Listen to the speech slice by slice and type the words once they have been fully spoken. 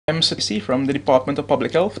I'm CC from the Department of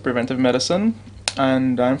Public Health, Preventive Medicine,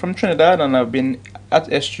 and I'm from Trinidad, and I've been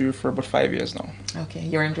at SU for about 5 years now. Okay,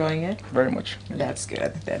 you're enjoying it? Very much. That's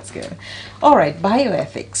good, that's good. All right,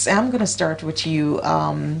 bioethics. I'm going to start with you,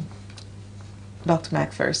 Dr.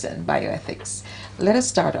 McPherson, bioethics. Let us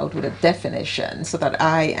start out with a definition so that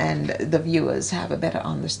I and the viewers have a better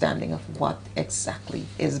understanding of what exactly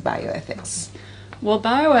is bioethics. Well,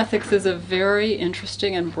 bioethics is a very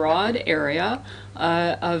interesting and broad area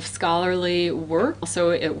of scholarly work.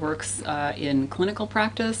 So it works in clinical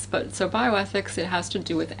practice, but so bioethics, it has to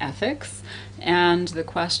do with ethics and the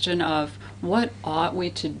question of what ought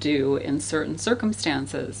we to do in certain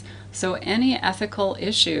circumstances. So any ethical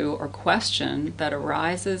issue or question that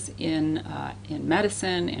arises in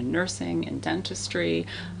medicine, in nursing, in dentistry,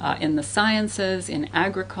 in the sciences, in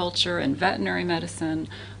agriculture, in veterinary medicine,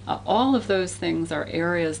 all of those things are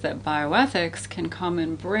areas that bioethics can come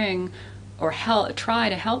and bring or try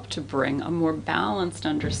to help to bring a more balanced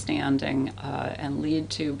understanding and lead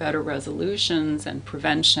to better resolutions and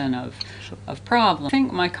prevention of problems. I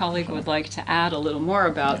think my colleague would like to add a little more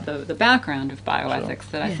about the background of bioethics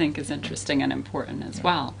that I think is interesting and important as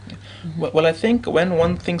well. Well, I think when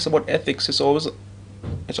one thinks about ethics, it's always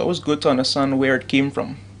good to understand where it came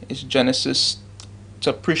from. Its genesis, to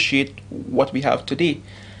appreciate what we have today.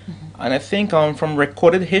 And I think from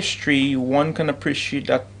recorded history, one can appreciate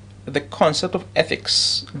that the concept of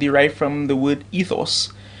ethics, derived from the word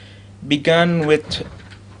ethos, began with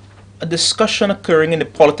a discussion occurring in the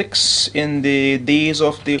politics in the days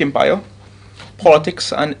of the empire,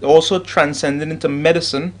 politics, and also transcended into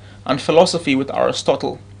medicine and philosophy with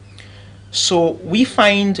Aristotle. So we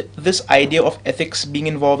find this idea of ethics being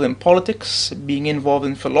involved in politics, being involved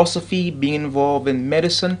in philosophy, being involved in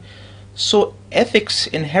medicine. So ethics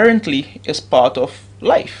inherently is part of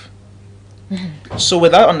life. So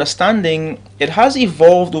with that understanding, it has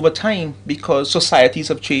evolved over time because societies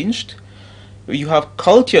have changed. You have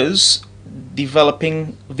cultures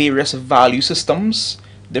developing various value systems,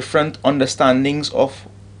 different understandings of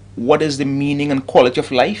what is the meaning and quality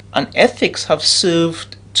of life. And ethics have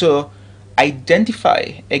served to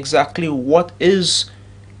identify exactly what is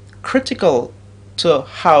critical to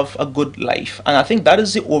have a good life. And I think that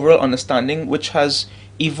is the overall understanding which has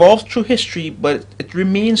evolved through history, but it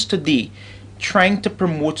remains today, trying to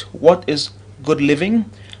promote what is good living,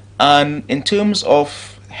 and in terms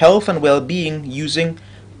of health and well-being, using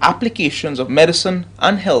applications of medicine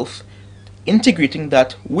and health, integrating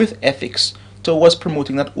that with ethics towards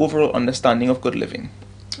promoting that overall understanding of good living.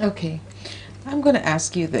 Okay. I'm going to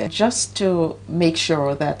ask you this just to make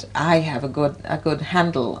sure that I have a good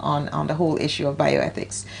handle on the whole issue of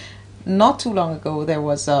bioethics. Not too long ago, there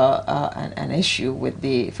was an issue with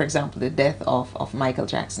for example, the death of Michael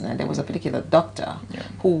Jackson, and there was a particular doctor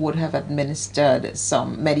who would have administered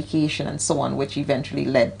some medication and so on, which eventually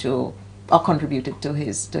led to or contributed to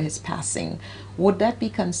his passing. Would that be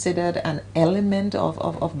considered an element of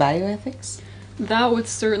bioethics? That would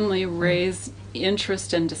certainly raise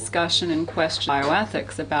interest and discussion and question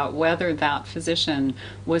bioethics about whether that physician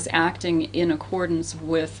was acting in accordance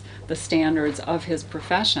with the standards of his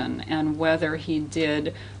profession and whether he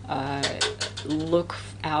did look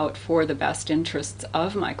out for the best interests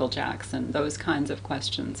of Michael Jackson. Those kinds of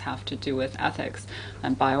questions have to do with ethics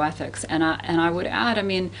and bioethics. And I would add, I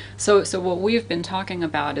mean, so what we've been talking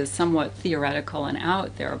about is somewhat theoretical and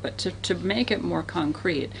out there, but to make it more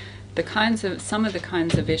concrete, some of the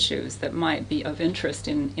kinds of issues that might be of interest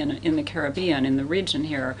in the Caribbean, in the region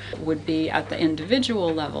here, would be at the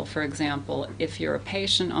individual level. For example, if you're a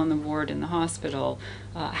patient on the ward in the hospital,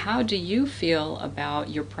 how do you feel about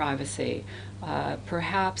your privacy?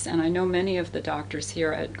 Perhaps, and I know many of the doctors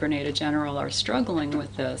here at Grenada General are struggling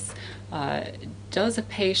with this, does a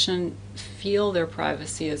patient feel their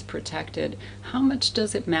privacy is protected? How much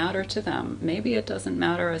does it matter to them? Maybe it doesn't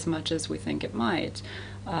matter as much as we think it might.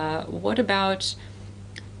 What about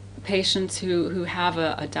patients who have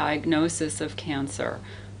a diagnosis of cancer?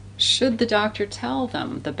 Should the doctor tell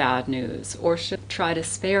them the bad news, or should try to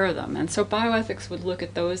spare them? And so bioethics would look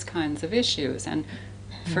at those kinds of issues. And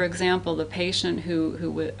for example, the patient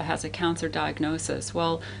who has a cancer diagnosis,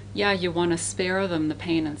 well, yeah, you want to spare them the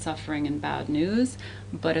pain and suffering and bad news,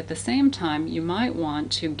 but at the same time, you might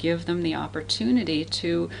want to give them the opportunity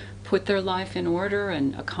to put their life in order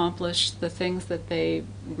and accomplish the things that they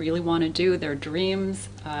really want to do, their dreams,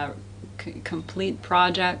 complete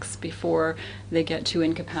projects before they get too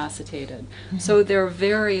incapacitated. So there are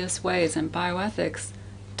various ways, and bioethics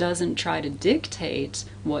doesn't try to dictate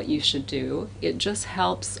what you should do. It just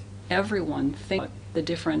helps everyone think about the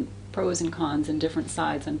different pros and cons and different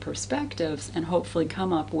sides and perspectives, and hopefully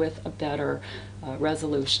come up with a better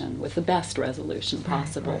resolution, with the best resolution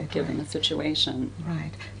possible, given the situation.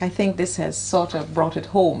 Right. I think this has sort of brought it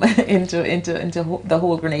home into the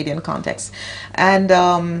whole Grenadian context.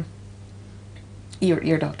 And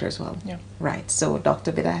your doctor as well. Yeah. Right. So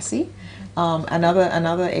Dr. Bidasi,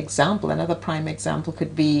 another example, another prime example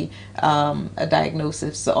could be a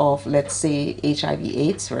diagnosis of, let's say,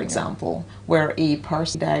 HIV/AIDS, for example, where a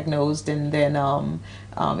person diagnosed and then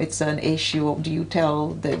it's an issue of, do you tell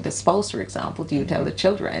the spouse, for example, do you tell the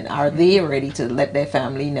children? Are they ready to let their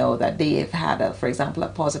family know that they have had, for example, a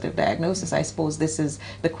positive diagnosis? I suppose this is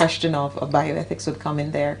the question of bioethics would come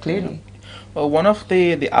in there clearly. Well, one of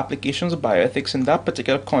the applications of bioethics in that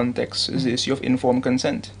particular context is the issue of informed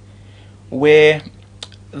consent, where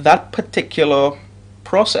that particular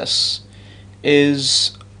process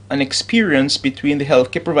is an experience between the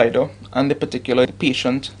healthcare provider and the particular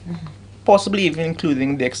patient, possibly even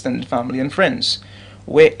including the extended family and friends,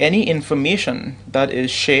 where any information that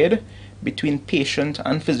is shared between patient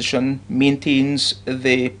and physician maintains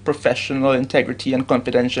the professional integrity and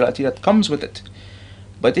confidentiality that comes with it.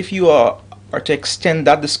 But if you are to extend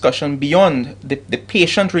that discussion beyond the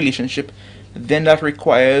patient relationship, then that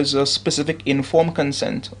requires a specific informed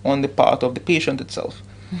consent on the part of the patient itself.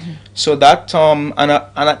 So that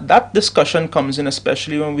that discussion comes in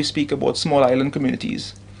especially when we speak about small island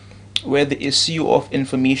communities, where the issue of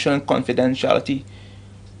information and confidentiality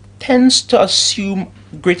tends to assume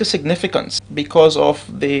greater significance because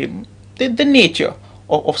of the nature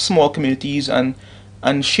of small communities and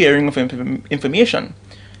sharing of information.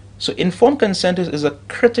 So informed consent is a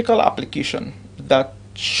critical application that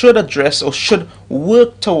should address or should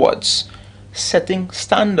work towards setting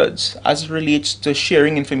standards as it relates to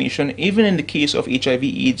sharing information, even in the case of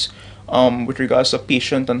HIV/AIDS, with regards to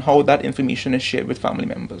patient and how that information is shared with family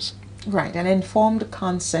members. Right, and informed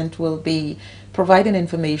consent will be providing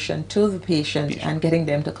information to the patient and getting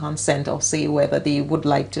them to consent or say whether they would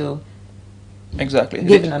like to Exactly.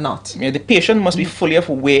 given or not. Yeah, the patient must be fully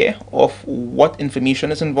aware of what information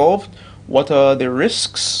is involved, what are the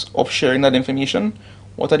risks of sharing that information,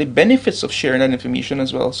 what are the benefits of sharing that information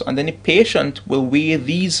as well. So, and then the patient will weigh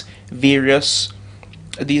these various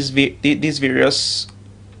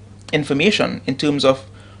information in terms of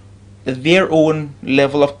their own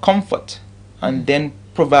level of comfort, and then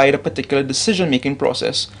provide a particular decision-making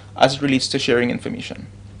process as it relates to sharing information.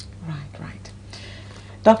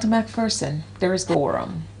 Dr. McPherson, there is the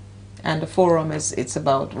forum, and the forum it's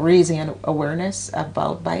about raising an awareness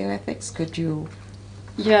about bioethics. Could you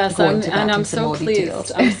Yes, go into that and I'm into so more pleased.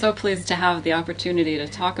 details? I'm so pleased to have the opportunity to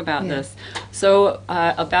talk about this. So,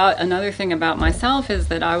 about another thing about myself is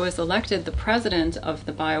that I was elected the president of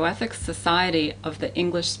the Bioethics Society of the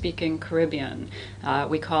English-Speaking Caribbean.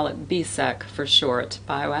 We call it BSEC for short,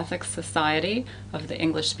 Bioethics Society of the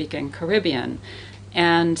English-Speaking Caribbean.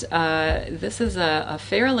 And this is a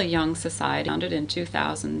fairly young society, founded in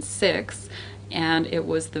 2006, and it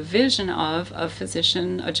was the vision of a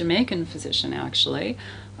physician, a Jamaican physician actually,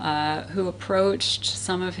 who approached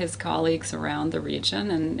some of his colleagues around the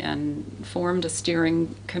region and formed a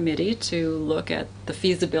steering committee to look at the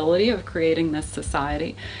feasibility of creating this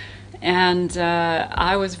society. And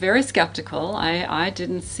I was very skeptical. I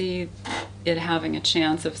didn't see it having a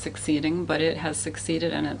chance of succeeding, but it has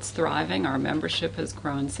succeeded and it's thriving. Our membership has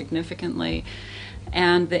grown significantly.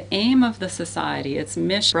 And the aim of the society, its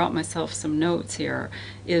mission, I brought myself some notes here,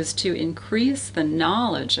 is to increase the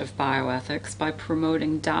knowledge of bioethics by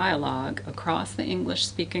promoting dialogue across the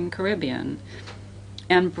English-speaking Caribbean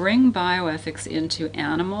and bring bioethics into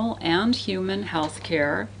animal and human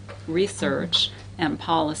healthcare, research, and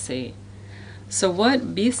policy. So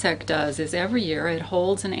what BSEC does is every year it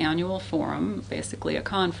holds an annual forum, basically a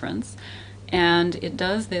conference, and it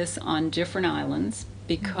does this on different islands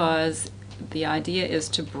because the idea is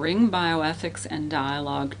to bring bioethics and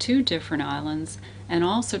dialogue to different islands and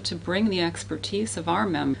also to bring the expertise of our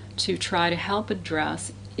members to try to help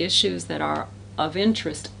address issues that are of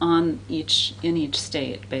interest in each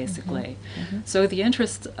state, basically. So the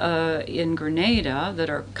interests in Grenada that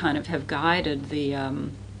are kind of have guided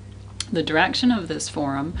the direction of this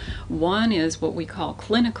forum, one is what we call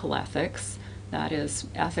clinical ethics, that is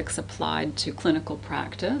ethics applied to clinical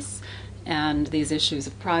practice, and these issues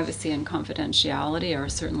of privacy and confidentiality are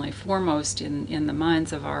certainly foremost in the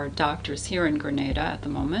minds of our doctors here in Grenada at the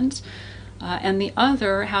moment. And the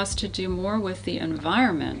other has to do more with the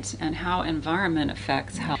environment and how environment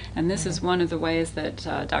affects health. And this is one of the ways that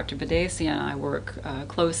Dr. Badesi and I work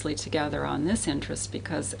closely together on this interest,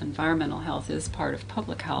 because environmental health is part of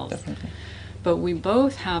public health. Definitely. But we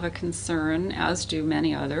both have a concern, as do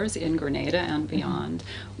many others in Grenada and beyond,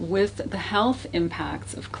 with the health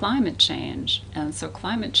impacts of climate change. And so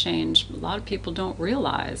climate change, a lot of people don't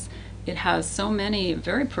realize, it has so many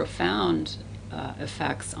very profound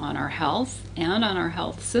effects on our health and on our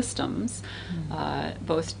health systems,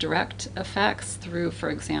 both direct effects through, for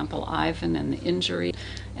example, Ivan and the injury,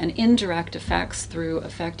 and indirect effects through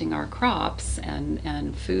affecting our crops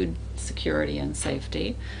and food security and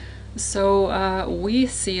safety. So we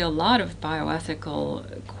see a lot of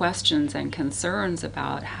bioethical questions and concerns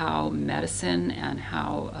about how medicine and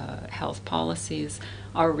how health policies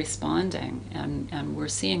are responding, and we're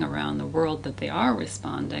seeing around the world that they are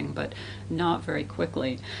responding, but not very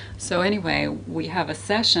quickly. So anyway, we have a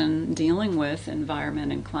session dealing with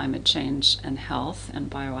environment and climate change and health and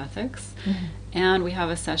bioethics, and we have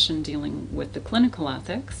a session dealing with the clinical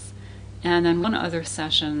ethics, and then one other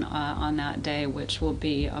session on that day, which will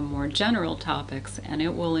be a more general topics, and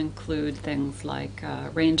it will include things like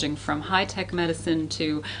ranging from high-tech medicine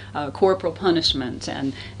to corporal punishment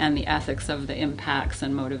and the ethics of the impacts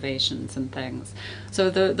and motivations and things.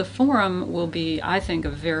 So the forum will be, I think,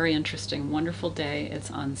 a very interesting, wonderful day.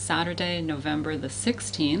 It's on Saturday, November the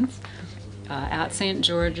 16th at St.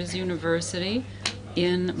 George's University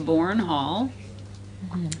in Bourne Hall.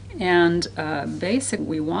 And basically,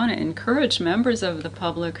 we want to encourage members of the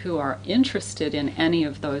public who are interested in any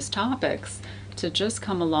of those topics to just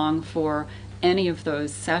come along for any of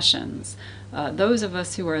those sessions. Those of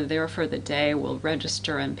us who are there for the day will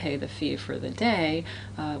register and pay the fee for the day,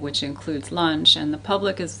 which includes lunch, and the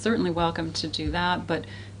public is certainly welcome to do that. But,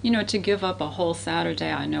 you know, to give up a whole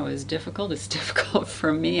Saturday I know is difficult. It's difficult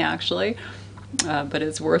for me, actually. But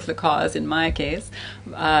it's worth the cause in my case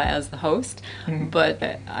as the host. But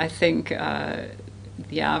I think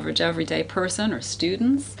the average everyday person or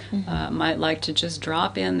students might like to just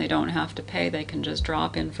drop in. They don't have to pay. They can just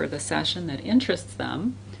drop in for the session that interests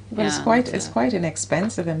them. But it's quite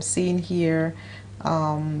inexpensive. I'm seeing here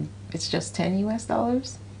it's just $10 US.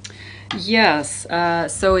 Yes,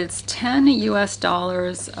 so it's $10 US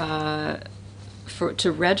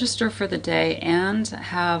to register for the day and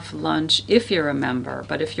have lunch if you're a member.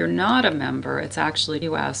 But if you're not a member, it's actually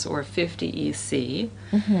US or 50 EC.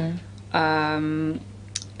 And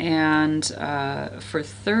for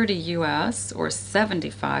 30 US or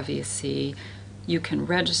 75 EC, you can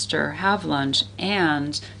register, have lunch,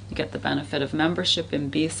 and you get the benefit of membership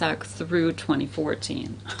in BSEC through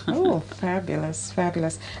 2014. Oh, fabulous,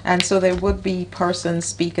 fabulous. And so there would be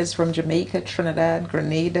speakers from Jamaica, Trinidad,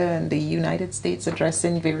 Grenada, and the United States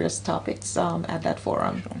addressing various topics at that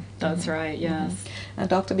forum. That's right, yes. And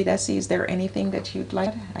Dr. Bidesi, is there anything that you'd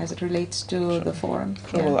like as it relates to the forum?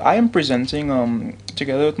 Well, I am presenting,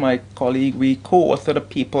 together with my colleague, we co-authored a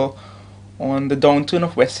paper on the downturn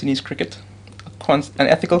of West Indies cricket, an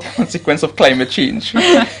ethical consequence of climate change.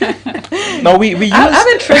 Now we use, I'm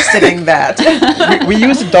interested in that. we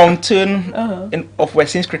use the downturn of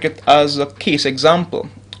West Indies cricket as a case example,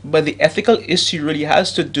 but the ethical issue really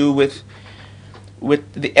has to do with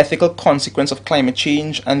the ethical consequence of climate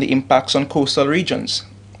change and the impacts on coastal regions.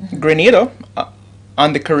 Grenada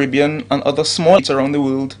and the Caribbean and other small states around the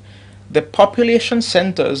world, the population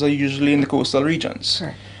centers are usually in the coastal regions.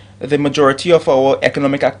 Correct. The majority of our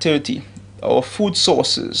economic activity, our food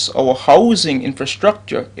sources, our housing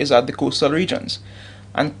infrastructure is at the coastal regions.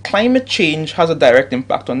 And climate change has a direct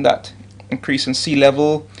impact on that. Increase in sea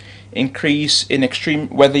level, increase in extreme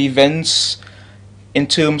weather events, in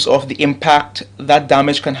terms of the impact that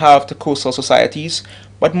damage can have to coastal societies.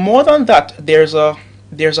 But more than that, there's a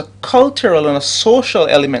cultural and a social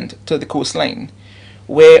element to the coastline,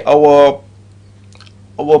 where our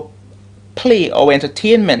play, our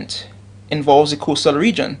entertainment involves the coastal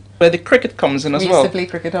region, where the cricket comes in as well. We used to play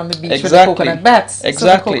cricket on the beach Exactly. with the coconut bats.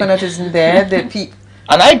 Exactly. So the coconut isn't there.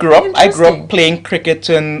 And I grew up Interesting. playing cricket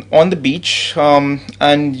on the beach,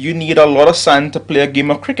 and you need a lot of sand to play a game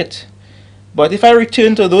of cricket. But if I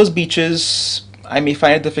return to those beaches, I may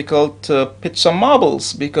find it difficult to pitch some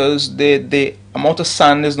marbles because the amount of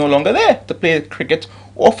sand is no longer there to play cricket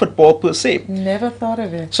or football per se. Never thought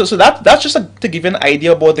of it. So that's just to give you an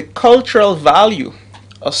idea about the cultural value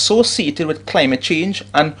associated with climate change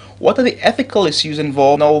and what are the ethical issues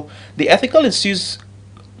involved. Now, the ethical issues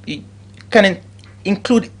can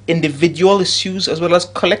include individual issues as well as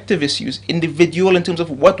collective issues. Individual in terms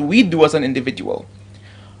of what we do as an individual.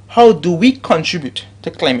 How do we contribute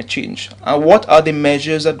to climate change? And what are the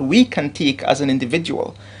measures that we can take as an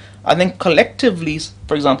individual? And then collectively,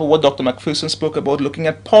 for example, what Dr. McPherson spoke about, looking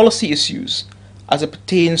at policy issues as it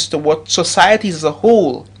pertains to what societies as a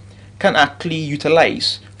whole can actually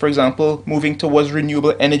utilize. For example, moving towards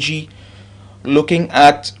renewable energy, looking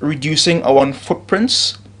at reducing our own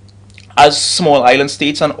footprints as small island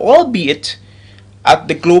states, and albeit at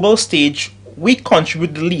the global stage we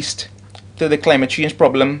contribute the least to the climate change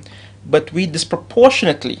problem, but we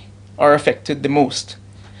disproportionately are affected the most.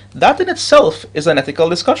 That in itself is an ethical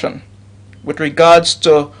discussion with regards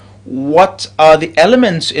to what are the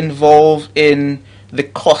elements involved in the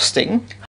costing,